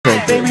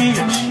Baby,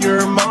 yes,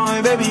 you're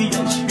mine. Baby,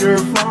 yes, you're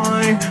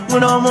fine.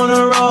 When I'm on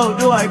the road,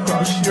 do I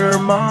cross your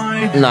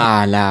mind?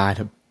 Nah,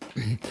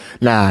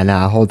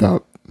 hold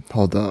up.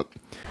 Hello,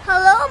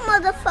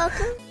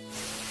 motherfucker.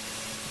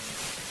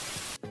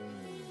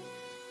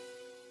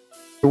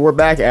 We're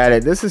back at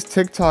it. This is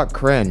TikTok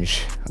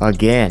cringe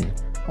again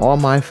on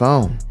my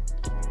phone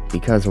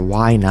because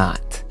why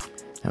not?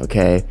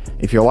 Okay,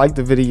 if you like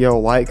the video,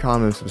 like,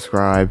 comment,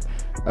 subscribe.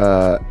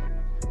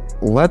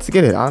 Let's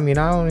get it. I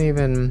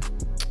mean,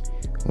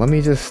 let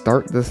me just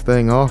start this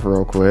thing off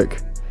real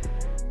quick.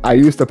 I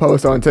used to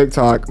post on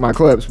TikTok my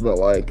clips, but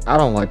like, I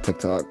don't like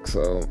TikTok,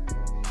 so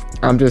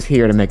I'm just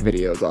here to make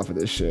videos off of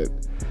this shit.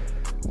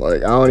 Like,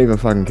 I don't even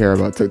fucking care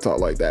about TikTok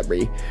like that, bro.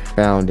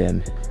 Found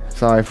him.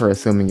 Sorry for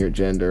assuming your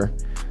gender.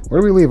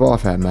 Where do we leave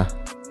off at, ma?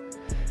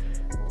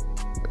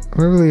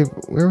 Where we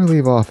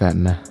leave off at,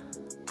 ma?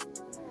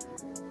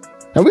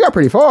 And we got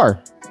pretty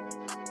far.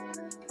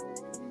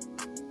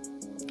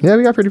 Yeah,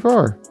 we got pretty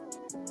far.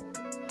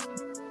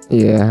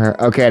 Yeah,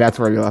 okay, that's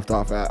where we left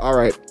off at. All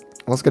right,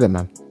 let's get it,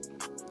 man.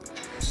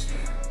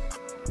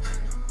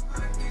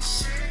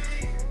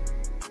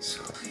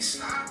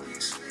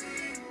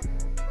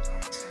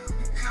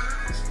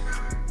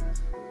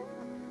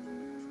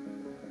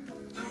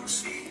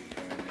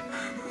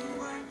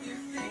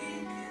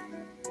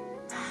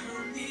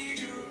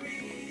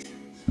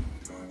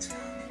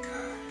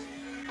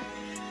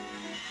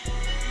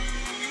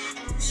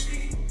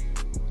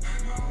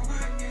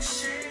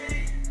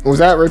 Was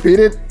that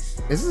repeated?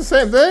 Is this the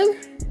same thing?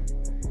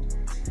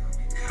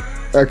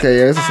 Okay,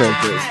 yeah, it's the same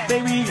thing.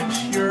 Baby,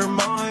 yes, you're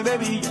mine.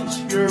 Baby, yes,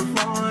 you're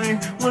fine.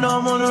 When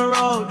I'm on the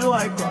road, do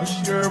I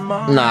cross your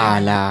mind?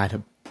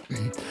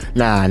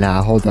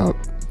 Nah, hold up.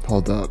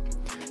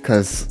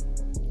 Cause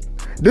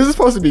this is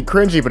supposed to be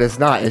cringy, but it's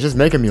not. It's just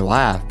making me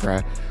laugh,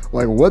 bruh.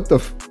 Like, what the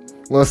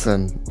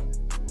Listen,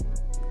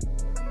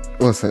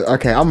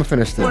 okay, I'm gonna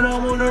finish this. When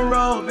I'm on the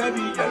road, baby,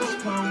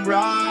 yes, come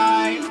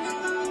right.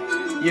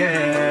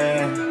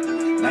 Yeah,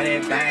 let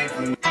it bang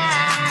for me.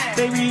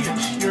 Baby,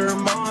 yes, you're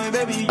mine,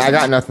 baby. I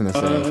got nothing to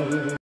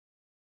say.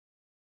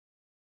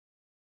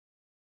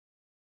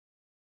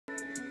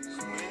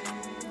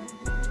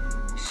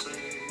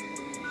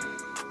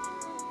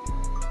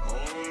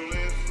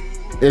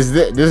 This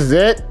is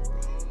it?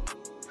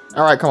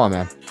 All right, come on,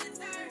 man.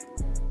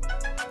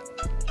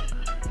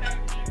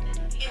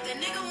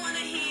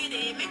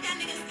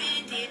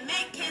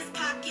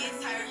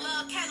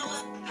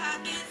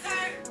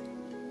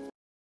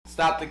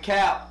 Stop the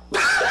cap.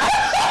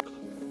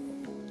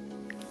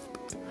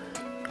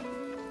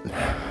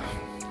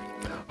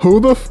 Who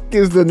the f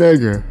is the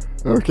nigga,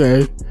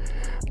 okay,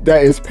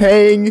 that is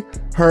paying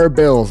her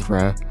bills,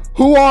 bruh?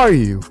 Who are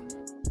you?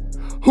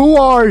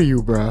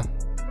 Bruh?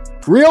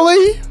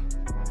 Really?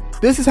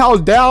 This is how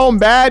down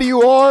bad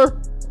you are?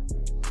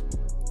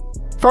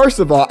 First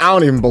of all, I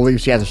don't even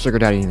believe she has a sugar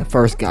daddy in the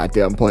first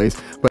goddamn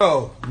place.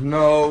 But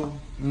No.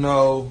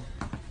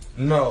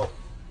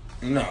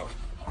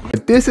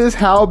 But this is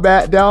how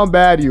down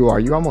bad you are.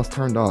 You almost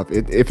turned off.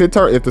 If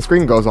the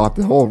screen goes off,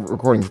 the whole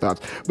recording stops.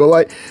 But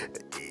like,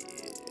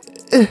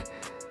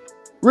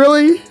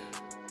 really?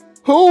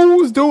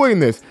 Who's doing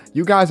this?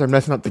 You guys are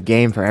messing up the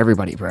game for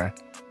everybody, bruh.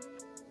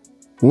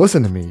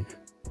 Listen to me.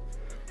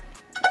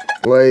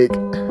 Like,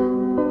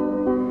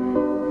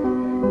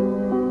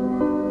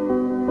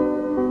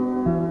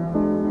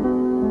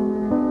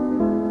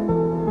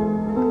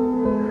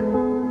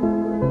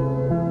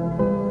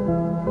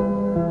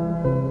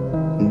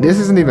 this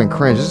isn't even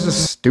cringe. This is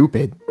just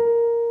stupid.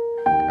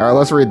 All right,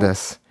 let's read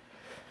this.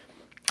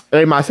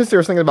 Hey, my sister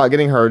is thinking about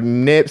getting her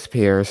nips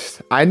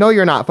pierced. I know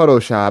you're not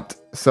photoshopped,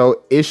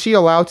 so is she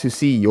allowed to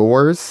see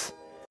yours?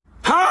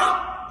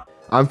 Huh?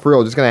 I'm for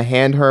real, just gonna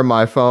hand her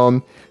my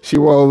phone. She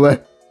won't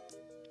let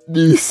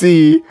me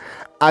see.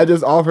 I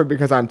just offered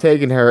because I'm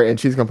taking her and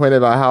she's complaining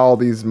about how all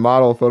these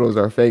model photos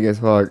are fake as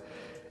fuck.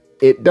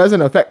 It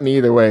doesn't affect me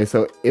either way,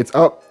 so it's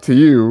up to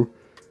you.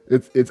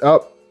 It's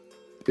up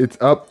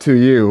to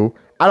you.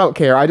 I don't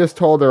care. I just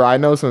told her I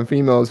know some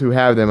females who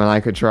have them and I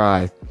could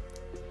try.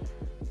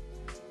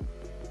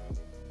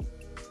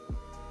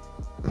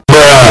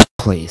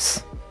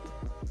 Please.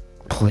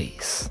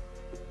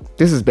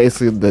 This is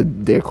basically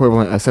the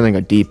equivalent of sending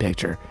a D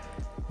picture.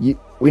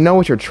 We know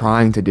what you're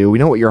trying to do. We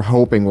know what you're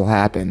hoping will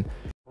happen.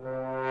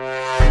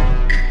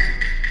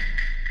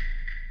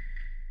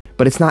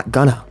 But it's not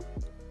gonna.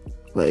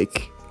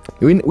 Like,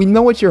 we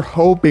know what you're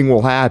hoping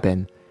will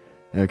happen.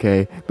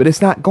 Okay? But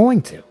it's not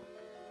going to.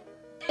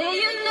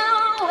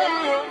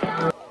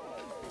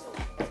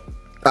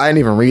 I didn't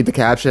even read the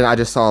caption. I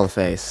just saw the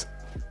face.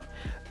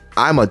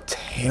 I'm a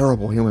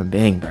terrible human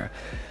being, bro.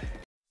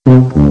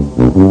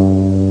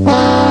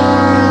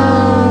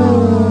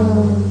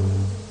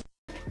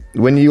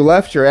 When you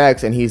left your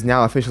ex and he's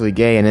now officially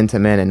gay and into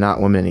men and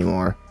not women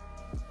anymore.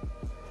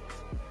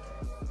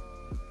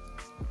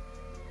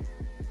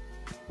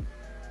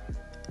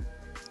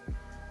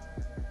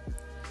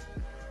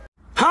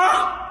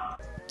 Huh?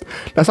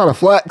 That's not a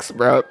flex,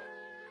 bro.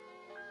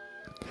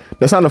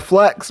 That's not a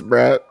flex,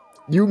 bro.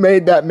 You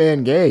made that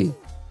man gay.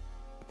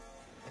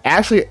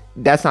 Actually,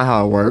 that's not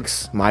how it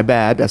works. My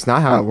bad. That's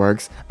not how it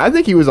works. I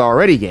think he was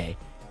already gay.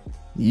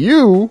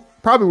 You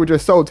probably were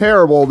just so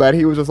terrible that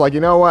he was just like, you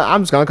know what?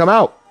 I'm just gonna come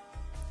out.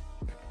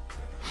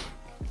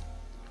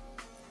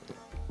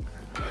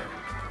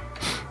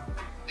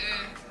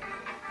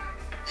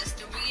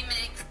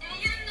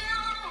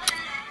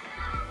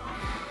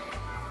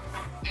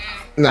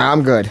 Nah,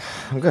 I'm good.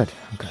 I'm good.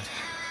 I'm good.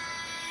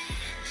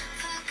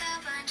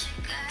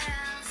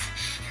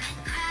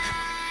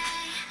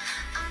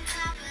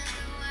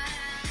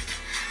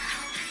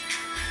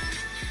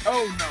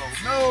 Oh no,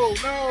 no.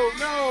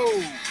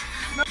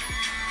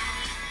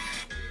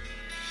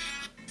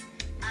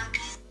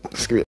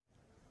 Screw it.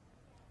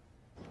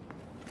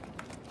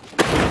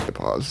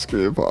 Pause.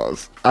 Screw it.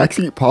 Pause. I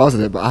keep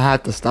pausing it, but I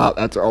have to stop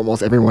after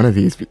almost every one of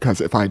these because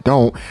if I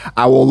don't,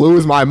 I will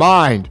lose my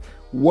mind.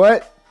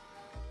 What?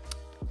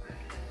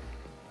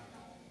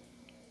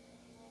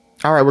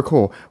 All right, we're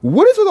cool.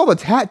 What is with all the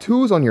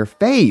tattoos on your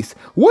face?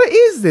 What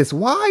is this?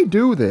 Why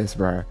do this,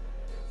 bruh?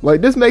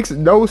 Like, this makes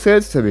no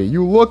sense to me.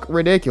 You look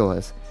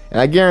ridiculous. And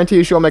I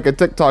guarantee she'll make a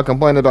TikTok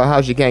complaining about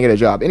how she can't get a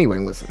job. Anyway,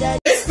 listen.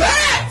 It's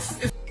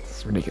facts!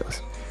 It's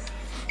ridiculous.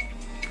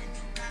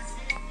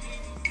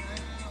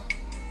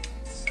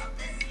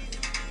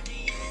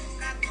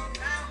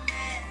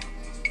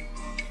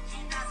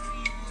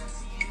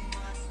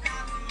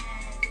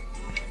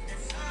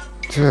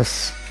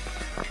 Just...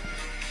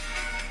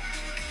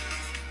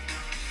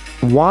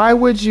 Why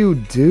would you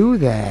do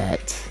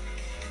that?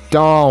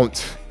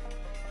 Don't.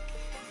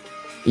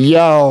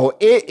 Yo,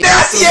 it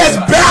Nasty ass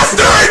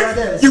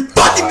bastard! You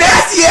fucking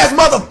nasty ass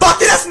motherfucker!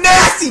 That's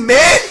nasty,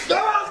 man!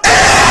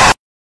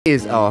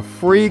 is a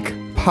freak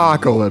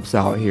apocalypse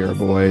out here,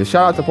 boys.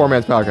 Shout out to Poor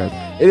Man's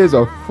Podcast. It is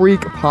a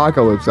freak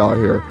apocalypse out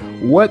here.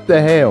 What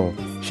the hell?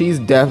 You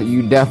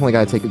definitely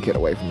gotta take a kid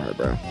away from her,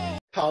 bro.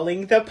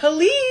 Calling the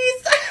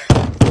police.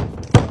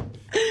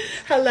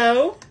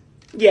 Hello?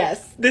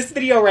 Yes, this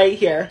video right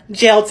here.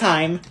 Jail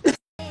time.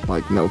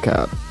 Like, no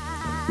cap.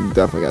 You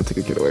definitely gotta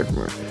take a kid away from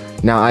her.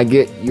 Now, I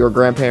get your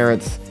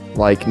grandparents,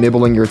 like,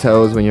 nibbling your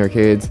toes when you're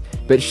kids,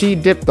 but she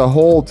dipped the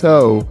whole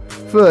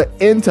foot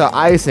into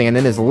icing and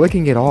then is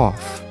licking it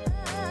off.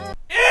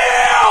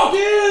 Ew!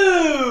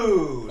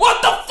 Dude!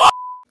 What the fuck?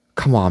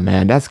 Come on,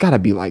 man. That's gotta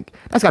be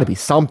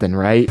something,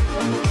 right?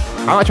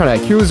 I'm not trying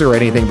to accuse her or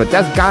anything, but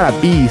that's gotta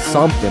be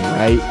something,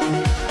 right?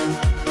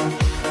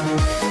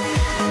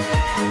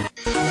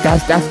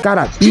 That's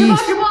gotta be.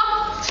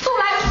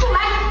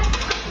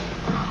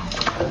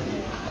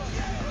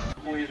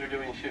 Employees are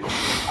doing too.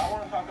 I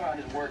want to talk about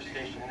his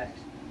workstation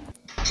next.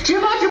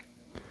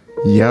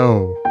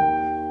 Yo.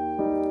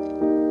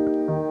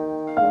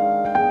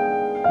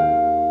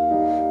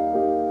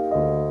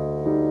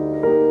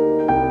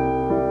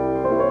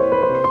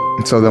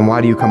 So then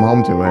why do you come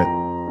home to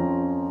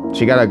it?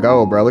 She gotta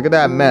go, bro. Look at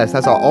that mess.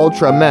 That's an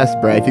ultra mess,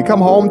 bro. If you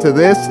come home to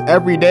this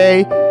every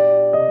day,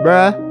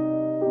 bruh,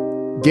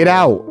 get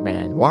out,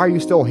 man. Why are you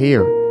still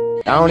here?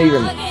 I don't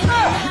even...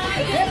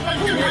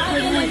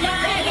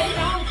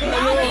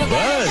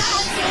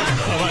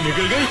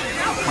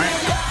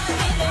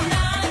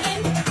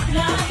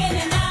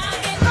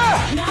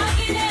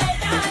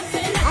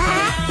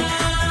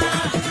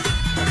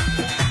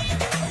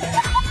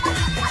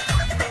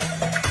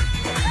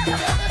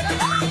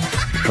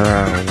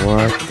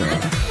 What the...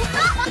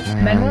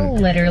 Men will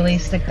literally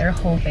stick their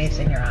whole face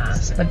in your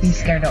ass, but be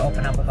scared to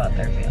open up about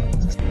their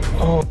feelings.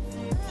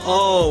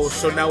 Oh,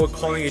 so now we're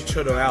calling each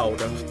other out.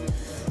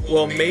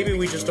 Well, maybe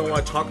we just don't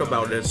want to talk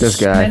about this. This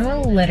guy. Men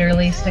will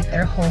literally stick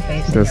their whole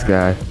face in your ass. This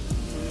guy.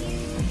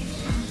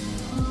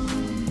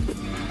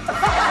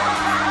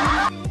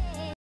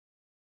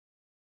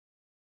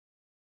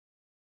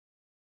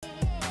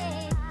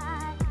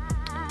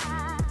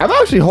 I'm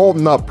actually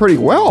holding up pretty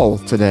well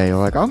today.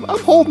 Like, I'm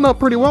holding up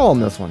pretty well on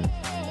this one.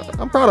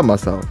 I'm proud of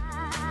myself.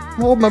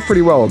 I'm holding up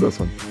pretty well on this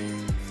one.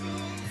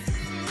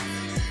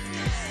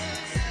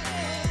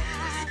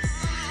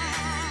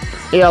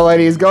 Yeah,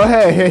 ladies, go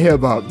ahead, hit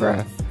him up,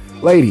 bruh.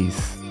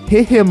 Ladies,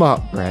 hit him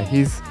up, bruh.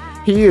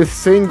 He is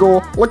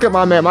single. Look at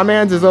my man. My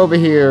man's is over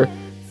here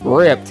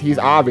ripped. He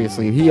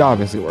obviously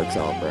works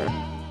out, bruh.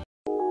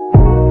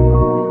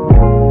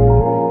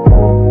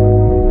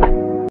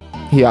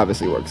 He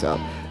obviously works out.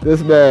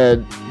 This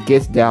man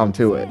gets down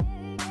to it.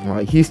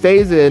 Like, he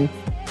stays in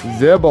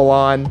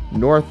Zebulon,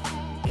 North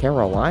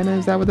Carolina.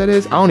 Is that what that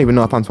is? I don't even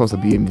know if I'm supposed to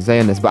be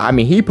saying this, but I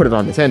mean, he put it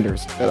on the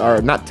tenders,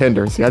 or not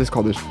Tinder. See, I just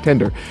called this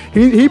Tinder.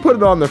 He put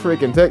it on the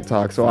freaking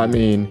TikTok. So I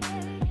mean,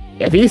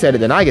 if he said it,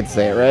 then I get to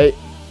say it, right?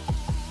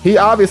 He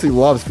obviously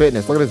loves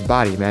fitness. Look at his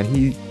body, man.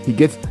 He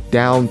gets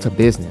down to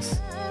business.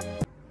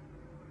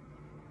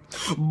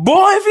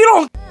 Boy, if you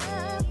don't...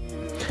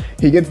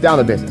 He gets down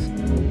to business.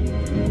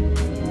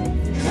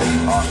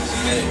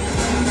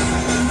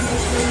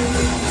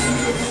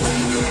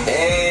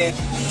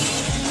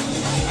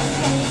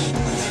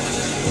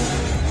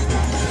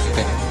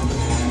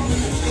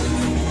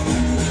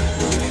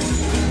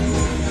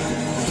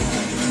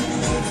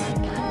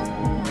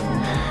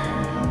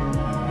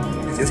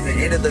 It's the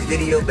end of the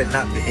video. video, but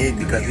not the end,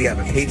 because we have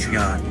a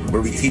Patreon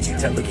where we teach you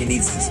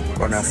telekinesis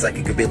on our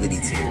psychic ability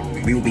tier.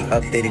 We will be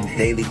updating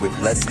daily with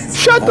lessons.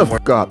 Shut the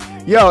fuck up.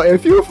 Yo,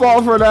 if you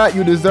fall for that,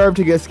 you deserve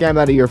to get scammed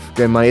out of your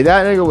freaking money.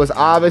 That nigga was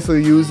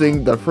obviously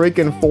using the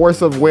freaking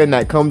force of wind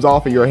that comes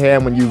off of your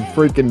hand when you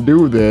freaking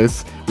do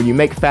this, when you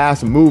make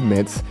fast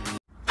movements,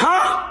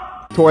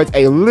 towards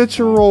a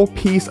literal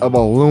piece of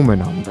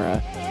aluminum,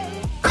 bruh.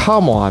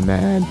 Come on,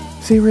 man.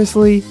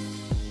 Seriously?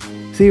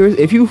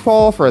 If you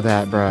fall for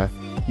that, bruh,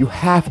 you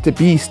have to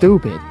be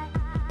stupid.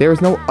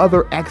 There's no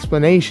other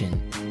explanation.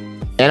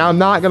 And I'm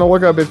not gonna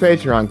look up his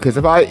Patreon, because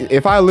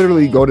if I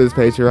literally go to his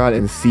Patreon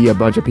and see a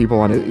bunch of people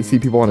on it, see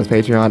people on his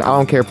Patreon, I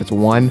don't care if it's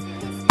one,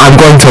 I'm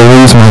going to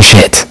lose my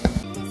shit.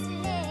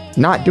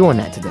 Not doing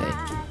that today.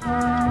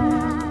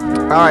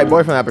 Alright,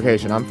 boyfriend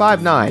application. I'm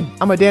 5'9".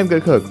 I'm a damn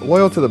good cook,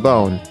 loyal to the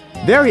bone,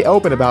 very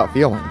open about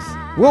feelings.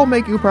 We'll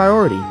make you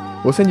priority.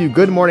 We'll send you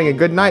good morning and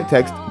good night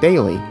text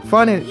daily.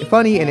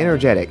 Funny and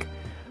energetic.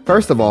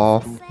 First of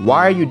all,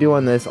 why are you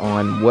doing this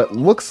on what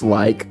looks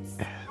like,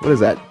 what is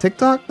that,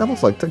 TikTok? That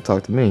looks like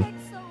TikTok to me.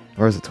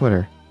 Or is it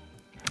Twitter?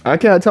 I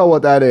can't tell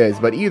what that is,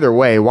 but either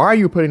way, why are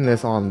you putting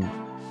this on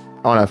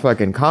a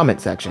fucking comment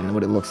section,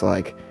 what it looks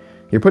like?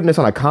 You're putting this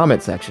on a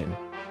comment section.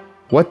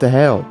 What the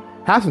hell?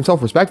 Have some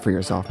self-respect for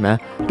yourself, man.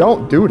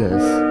 Don't do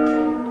this.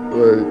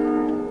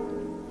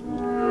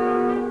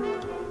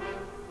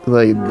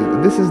 Like,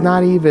 this is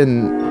not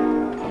even...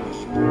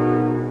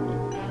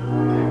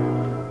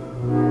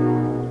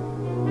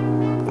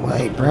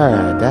 Like,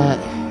 bruh, that...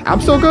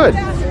 I'm still good.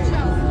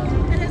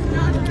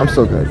 I'm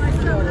still good.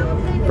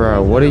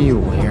 Bruh, what are you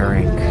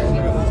wearing?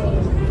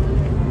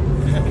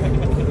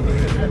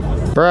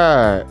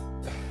 Bruh.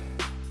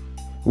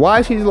 Why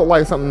does she look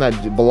like something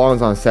that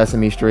belongs on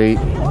Sesame Street?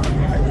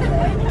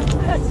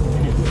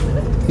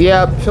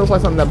 Yeah, she looks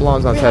like something that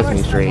belongs on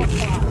Sesame Street.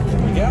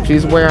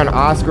 She's wearing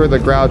Oscar the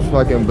Grouch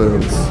fucking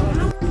boots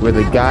with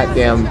a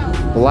goddamn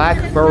black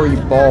furry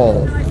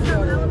ball.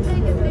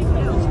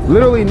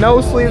 Literally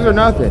no sleeves or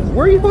nothing.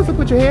 Where are you supposed to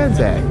put your hands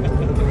at?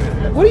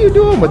 What are you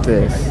doing with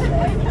this?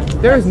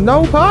 There's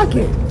no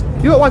pocket.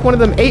 You look like one of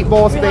them 8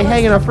 balls that they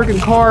hang in a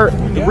freaking car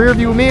rear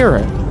view mirror.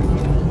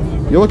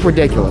 You look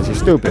ridiculous. You're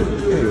stupid.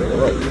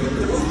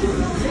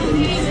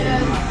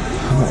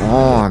 Come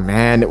on,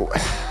 man.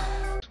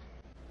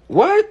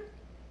 What?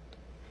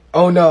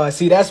 Oh no,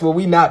 see, that's what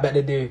we not about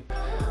to do.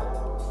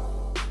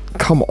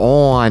 Come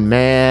on,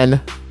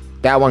 man.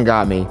 That one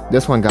got me.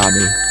 This one got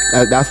me.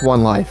 That's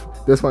one life.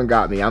 This one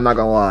got me. I'm not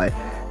gonna lie.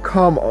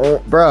 Come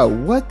on, bro.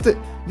 What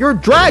the? You're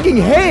dragging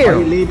hair. Why are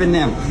you leaving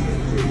them?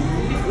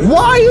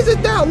 Why is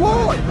it that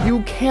long?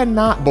 You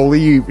cannot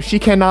believe. She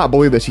cannot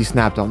believe that she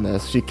snapped on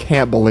this. She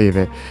can't believe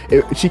it.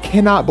 She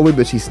cannot believe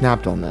that she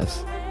snapped on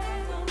this.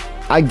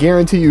 I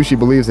guarantee you she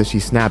believes that she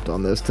snapped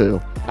on this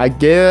too. I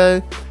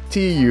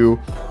guarantee you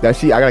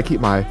that I gotta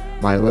keep my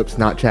lips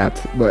not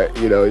chapped, but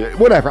you know,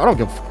 whatever. I don't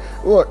give.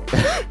 Look,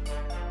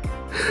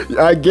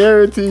 I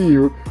guarantee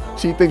you,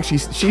 she thinks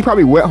she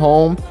probably went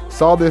home,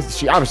 saw this.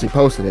 She obviously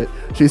posted it.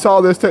 She saw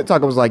this TikTok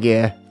and was like,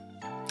 yeah,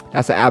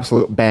 that's an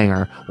absolute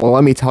banger. Well,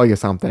 let me tell you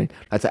something.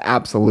 That's an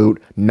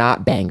absolute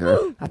not banger.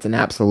 That's an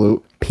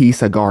absolute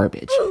piece of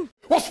garbage.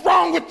 What's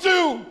wrong with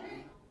you?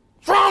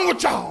 What's wrong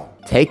with y'all?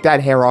 Take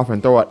that hair off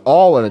and throw it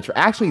all in the trash.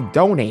 Actually,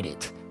 donate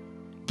it.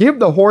 Give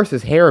the horse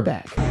his hair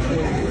back.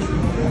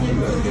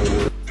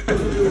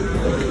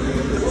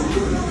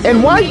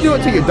 And why'd you do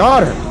it to your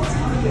daughter?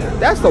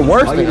 That's the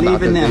worst thing about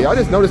this video. I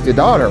just noticed your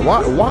daughter.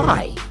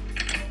 Why?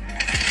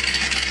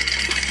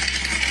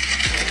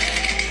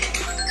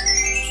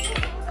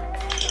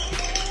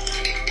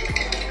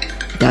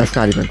 That's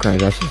not even crazy.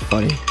 That's just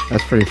funny.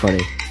 That's pretty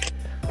funny.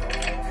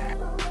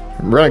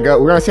 We're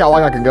gonna see how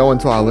long I can go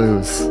until I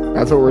lose.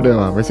 That's what we're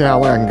doing. We're seeing how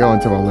long I can go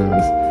until I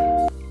lose.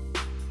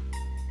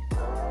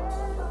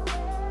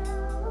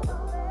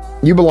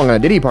 You belong on a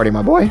Diddy party,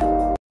 my boy.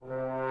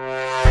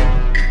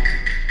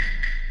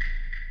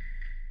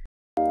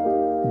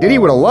 Diddy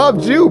would have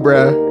loved you,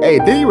 bruh. Hey,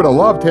 Diddy would have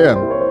loved him.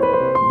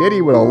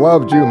 Diddy would have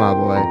loved you, my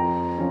boy.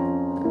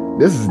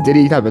 This is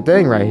Diddy type of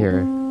thing right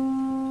here.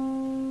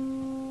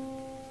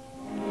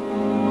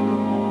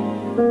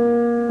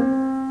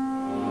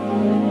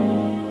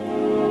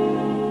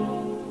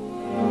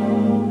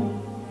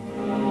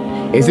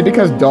 Is it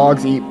because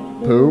dogs eat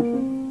poop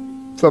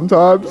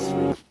sometimes?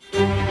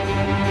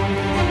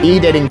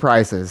 E-dating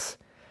prices.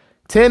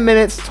 10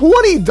 minutes,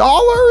 $20?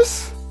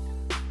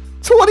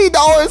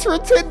 $20 for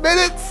 10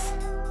 minutes?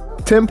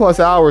 10 plus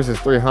hours is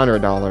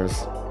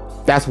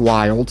 $300. That's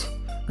wild.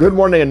 Good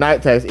morning and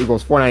night text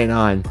equals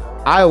 $4.99.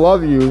 I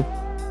love you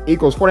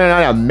equals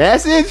 $4.99 a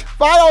message?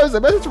 $5 a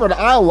message for an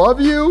I love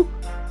you?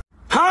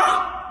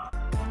 Huh?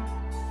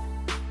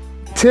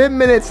 10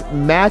 minutes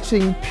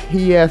matching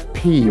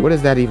PFP. What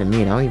does that even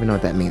mean? I don't even know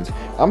what that means.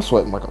 I'm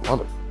sweating like a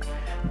mother.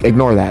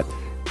 Ignore that.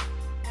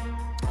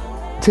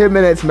 10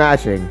 minutes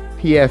matching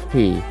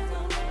PFP.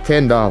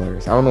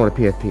 $10. I don't know what a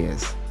PFP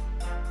is.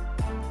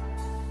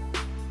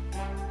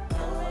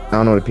 I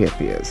don't know what a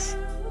PFP is.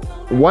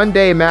 1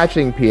 day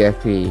matching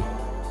PFP.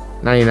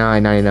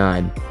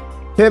 $99.99.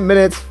 10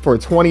 minutes for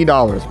 $20,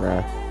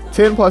 bruh.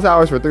 10 plus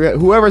hours for 3.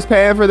 Whoever's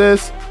paying for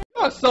this.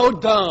 You are so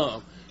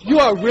dumb. You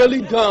are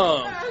really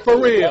dumb. For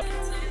real.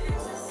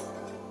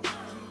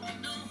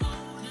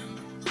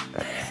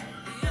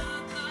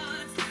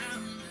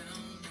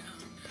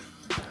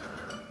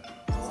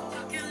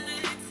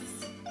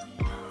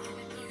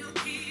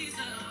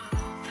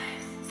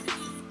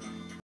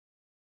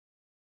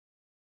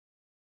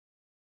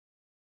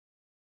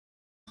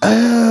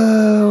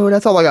 Oh,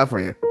 that's all I got for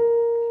you.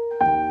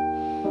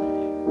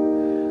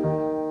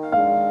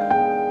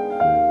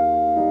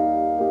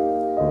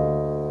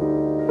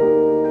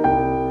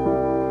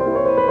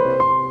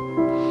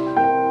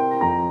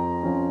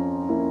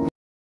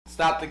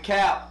 Stop the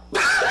cap.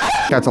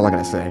 That's all I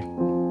gotta say.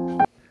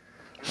 I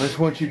just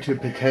want you to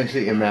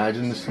potentially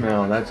imagine the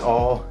smell. That's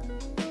all.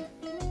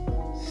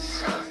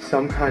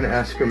 Some kind of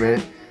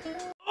excrement.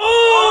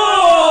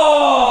 Oh!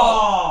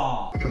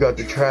 We got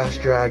the trash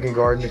dragon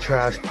guarding the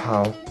trash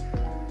pile.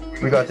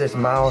 We got this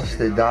mouse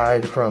that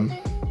died from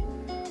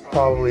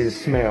probably the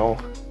smell.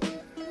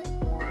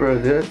 Bro,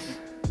 I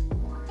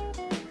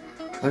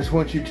just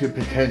want you to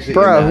potentially.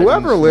 Bro,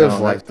 whoever lives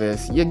like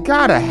this, you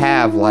gotta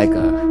have like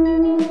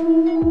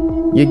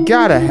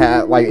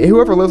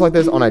whoever lives like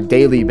this on a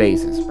daily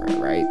basis, bro,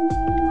 right?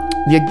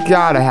 You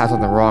gotta have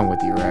something wrong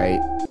with you,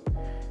 right?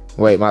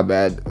 Wait, my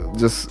bad.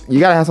 You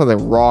gotta have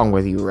something wrong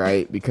with you,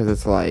 right? Because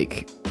it's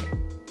like,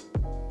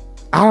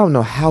 I don't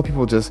know how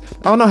people I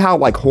don't know how,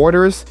 like,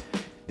 hoarders,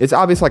 it's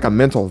obviously like a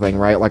mental thing,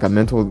 right? Like a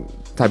mental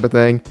type of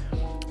thing.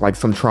 Like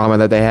some trauma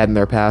that they had in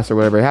their past or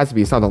whatever. It has to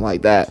be something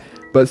like that.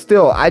 But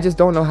still, I just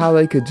don't know how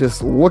they could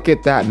just look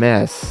at that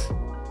mess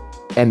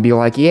and be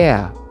like,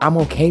 yeah, I'm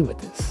okay with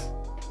this.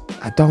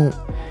 It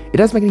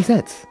doesn't make any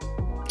sense.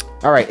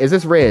 All right, is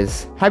this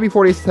Riz? Happy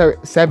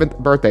 47th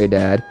birthday,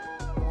 Dad.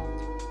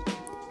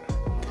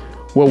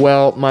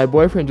 Well, my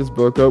boyfriend just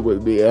broke up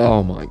with me.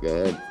 Oh my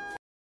God.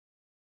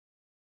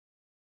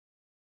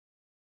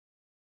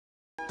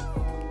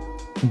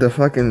 The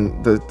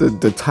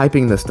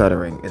typing, the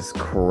stuttering is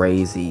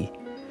crazy.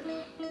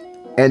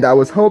 And I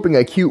was hoping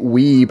a cute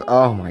weeb.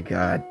 Oh my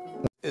God.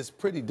 It's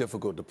pretty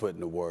difficult to put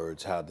into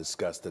words how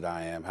disgusted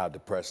I am, how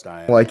depressed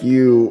I am. Like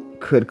you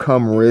could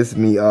come riz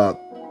me up.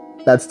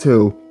 That's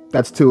 2.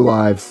 That's 2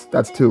 lives.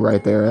 That's 2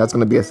 right there. That's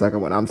gonna be a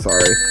second one. I'm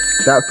sorry.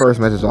 That first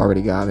message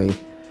already got me.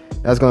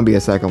 That's gonna be a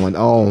second one.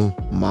 Oh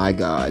my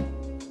God.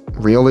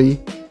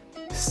 Really?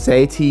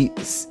 Say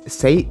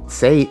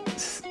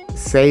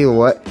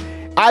what?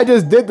 I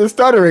just did the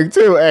stuttering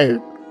too. Hey.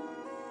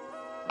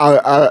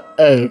 I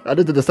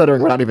just did the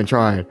stuttering without even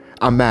trying.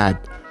 I'm mad.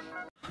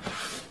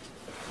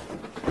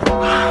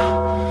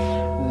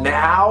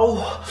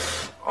 Now,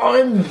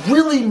 I'm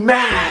really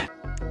mad.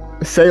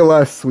 Say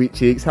less, sweet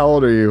cheeks. How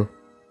old are you?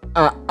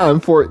 I'm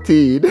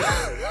 14.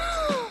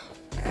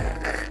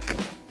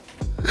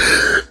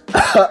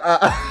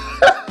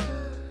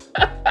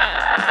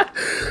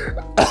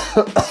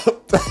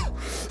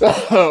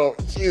 Oh,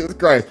 Jesus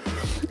Christ.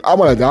 I'm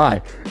gonna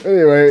die.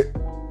 Anyway,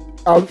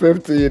 I'm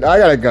 15. I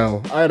gotta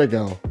go.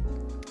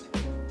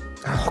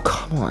 Oh,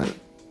 come on.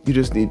 You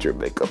just need your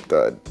makeup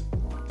done.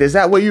 Is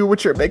that what you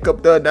with your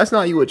makeup done? That's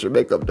not you with your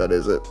makeup done,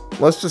 is it?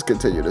 Let's just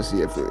continue to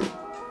see if we...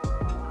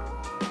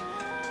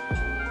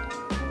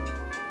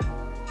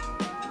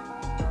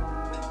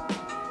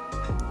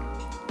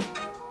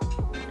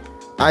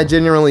 I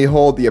genuinely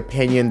hold the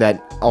opinion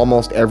that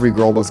almost every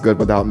girl looks good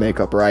without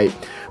makeup, right?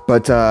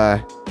 But,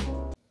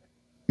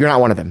 you're not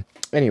one of them.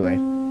 Anyway.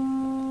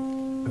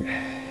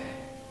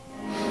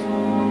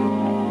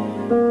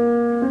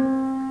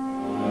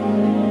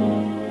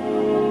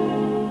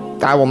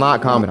 I will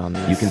not comment on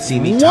this. You can see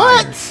me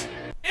What?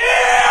 Ew!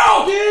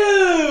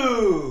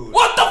 Dude!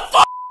 What the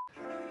fuck?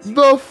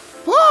 The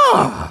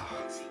fuck?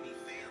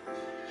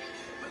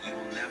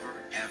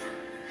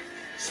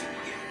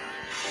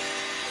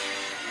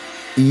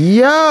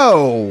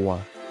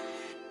 Yo!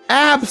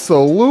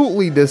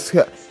 Absolutely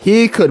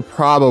he could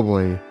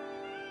probably...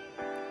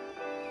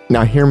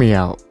 Now hear me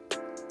out.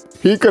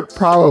 He could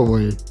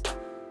probably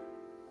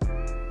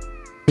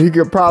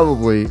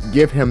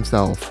give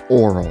himself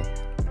oral.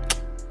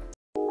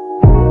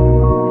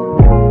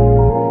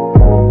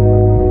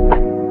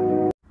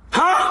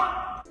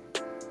 Huh?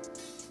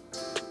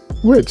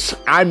 Which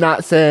I'm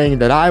not saying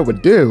that I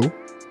would do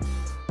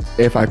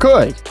if I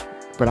could,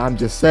 but I'm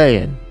just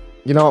saying,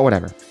 you know what,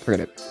 whatever,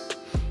 forget it.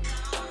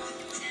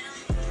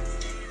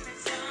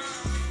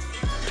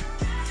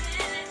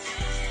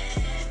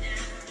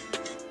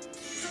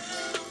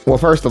 Well,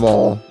 first of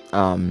all,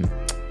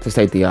 to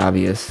state the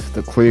obvious,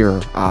 the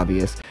clear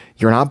obvious,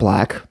 you're not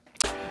black.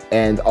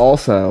 And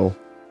also,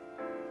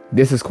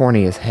 this is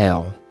corny as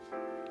hell.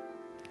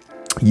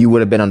 You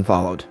would have been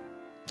unfollowed.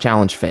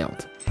 Challenge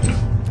failed.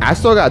 I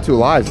still got 2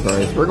 lives,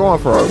 guys. We're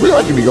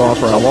likely to be going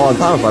for a long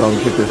time if I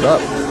don't pick this up.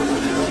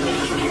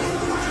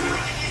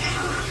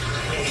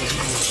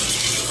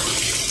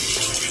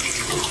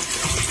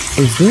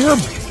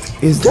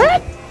 Is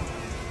that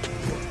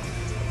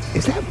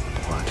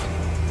blood?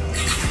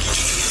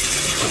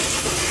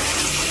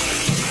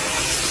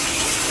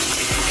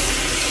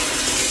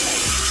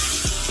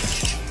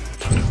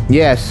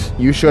 Yes,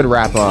 you should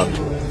wrap up.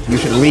 You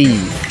should leave.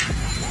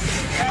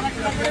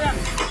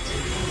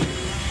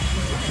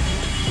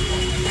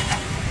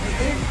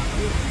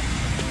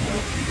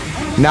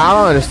 Now, I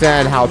don't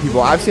understand how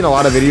people... I've seen a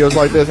lot of videos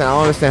like this, and I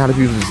don't understand how the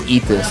people just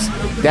eat this.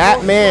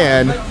 That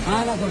man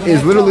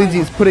is literally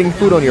just putting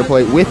food on your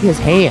plate with his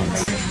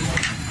hands.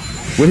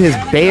 With his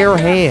bare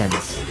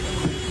hands.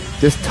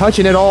 Just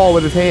touching it all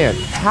with his hand.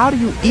 How do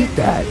you eat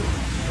that?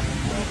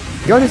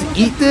 Y'all just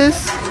eat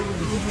this?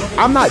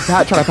 I'm not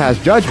trying to pass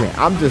judgment.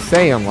 I'm just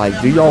saying,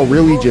 like, do y'all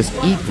really just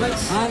eat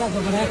this?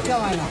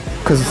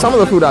 Because some of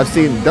the food I've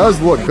seen does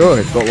look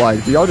good, but,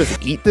 like, do y'all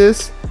just eat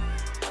this?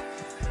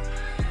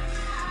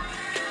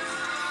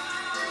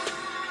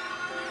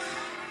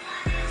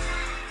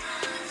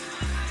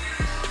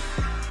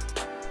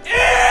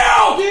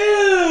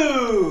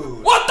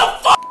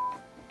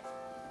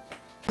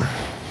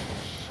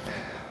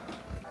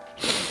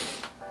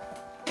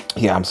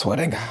 Yeah, I'm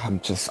sweating.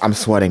 I'm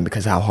sweating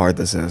because how hard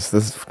this is.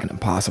 This is fucking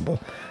impossible.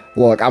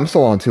 Look, I'm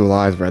still on 2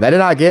 lives, bro. That did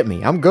not get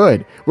me. I'm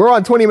good. We're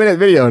on 20-minute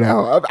video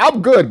now.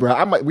 I'm good,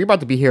 bro. We about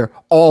to be here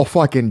all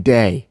fucking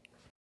day.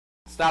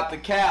 Stop the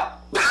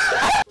cap.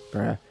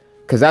 Bruh.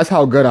 Because that's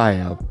how good I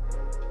am.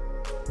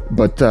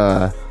 But,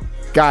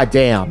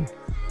 goddamn.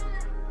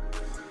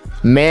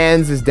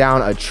 Mans is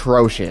down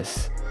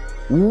atrocious.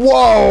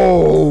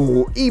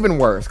 Whoa! Even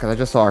worse, because I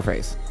just saw her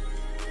face.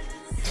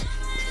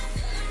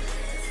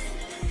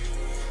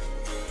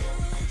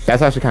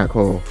 That's actually kind of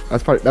cool.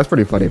 That's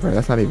pretty funny, bro.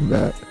 That's not even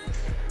bad.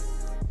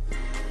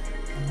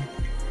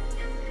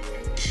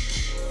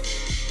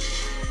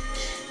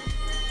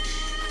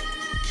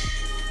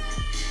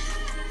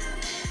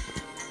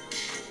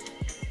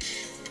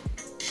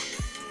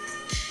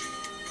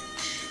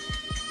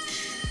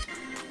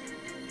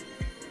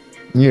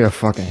 You need a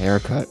fucking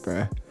haircut,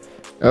 bro.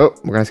 Oh,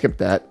 we're gonna skip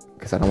that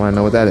because I don't want to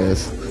know what that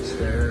is.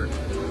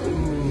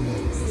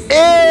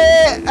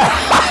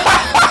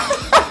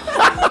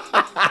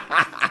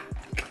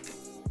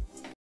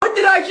 What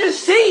did I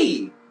just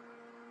see?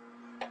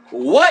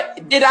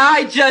 What did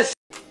I just...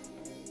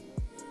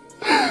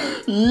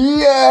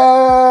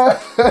 Yeah,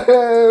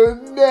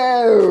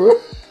 no.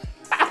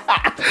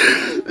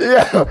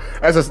 Yeah,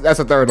 that's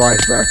a third life,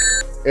 bro.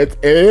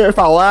 If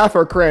I laugh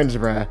or cringe,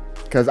 bro,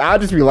 because I'll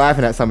just be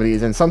laughing at some of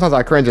these, and sometimes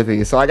I cringe at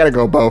these, so I gotta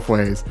go both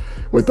ways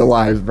with the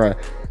lives, bro.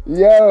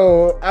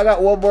 Yo, I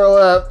got one more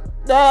left.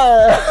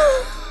 Nah.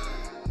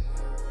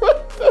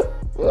 What the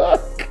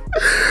fuck?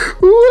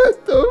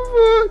 What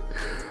the fuck?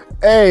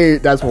 Hey,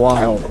 that's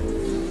wild.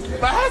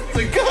 That's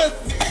a good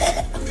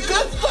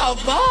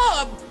stuff,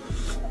 Bob.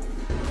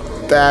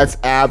 That's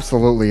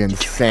absolutely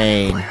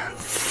insane.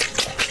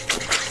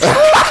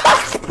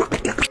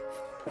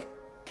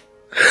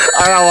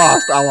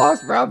 I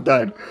lost, bro. I'm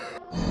done.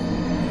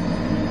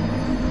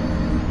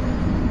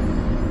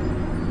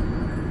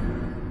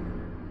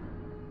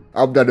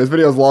 I'm done. This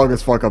video's long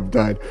as fuck. I'm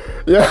done.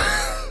 Yeah.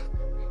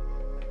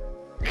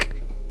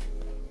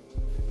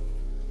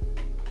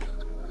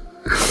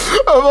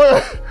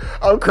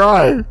 I'm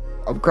crying.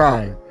 I'm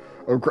crying.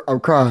 I'm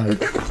crying.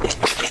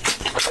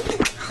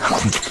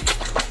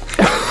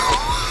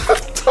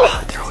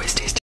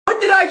 What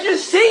did I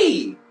just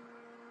see?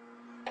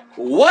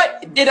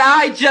 What did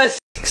I just...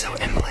 So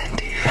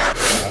implanty.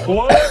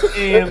 What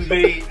in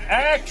the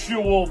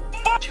actual...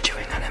 What you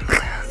doing on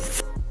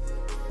implants?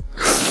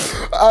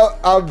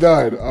 I'm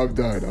done. I'm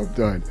done. I'm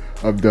done.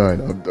 I'm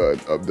done. I'm done.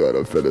 I'm done.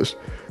 I'm finished.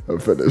 I'm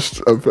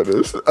finished. I'm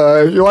finished.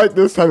 If you like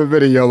this type of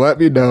video, let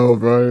me know,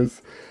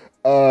 bros.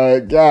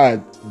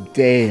 God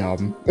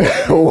damn.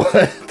 What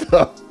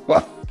the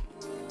fuck?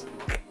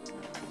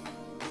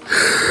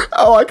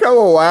 I like how the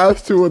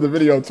last 2 of the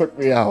video took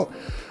me out.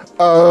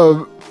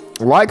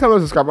 Like,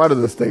 comment, subscribe out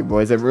of this thing,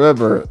 boys. And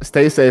remember,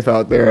 stay safe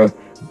out there.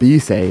 Be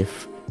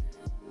safe.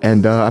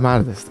 And I'm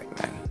out of this thing,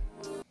 man.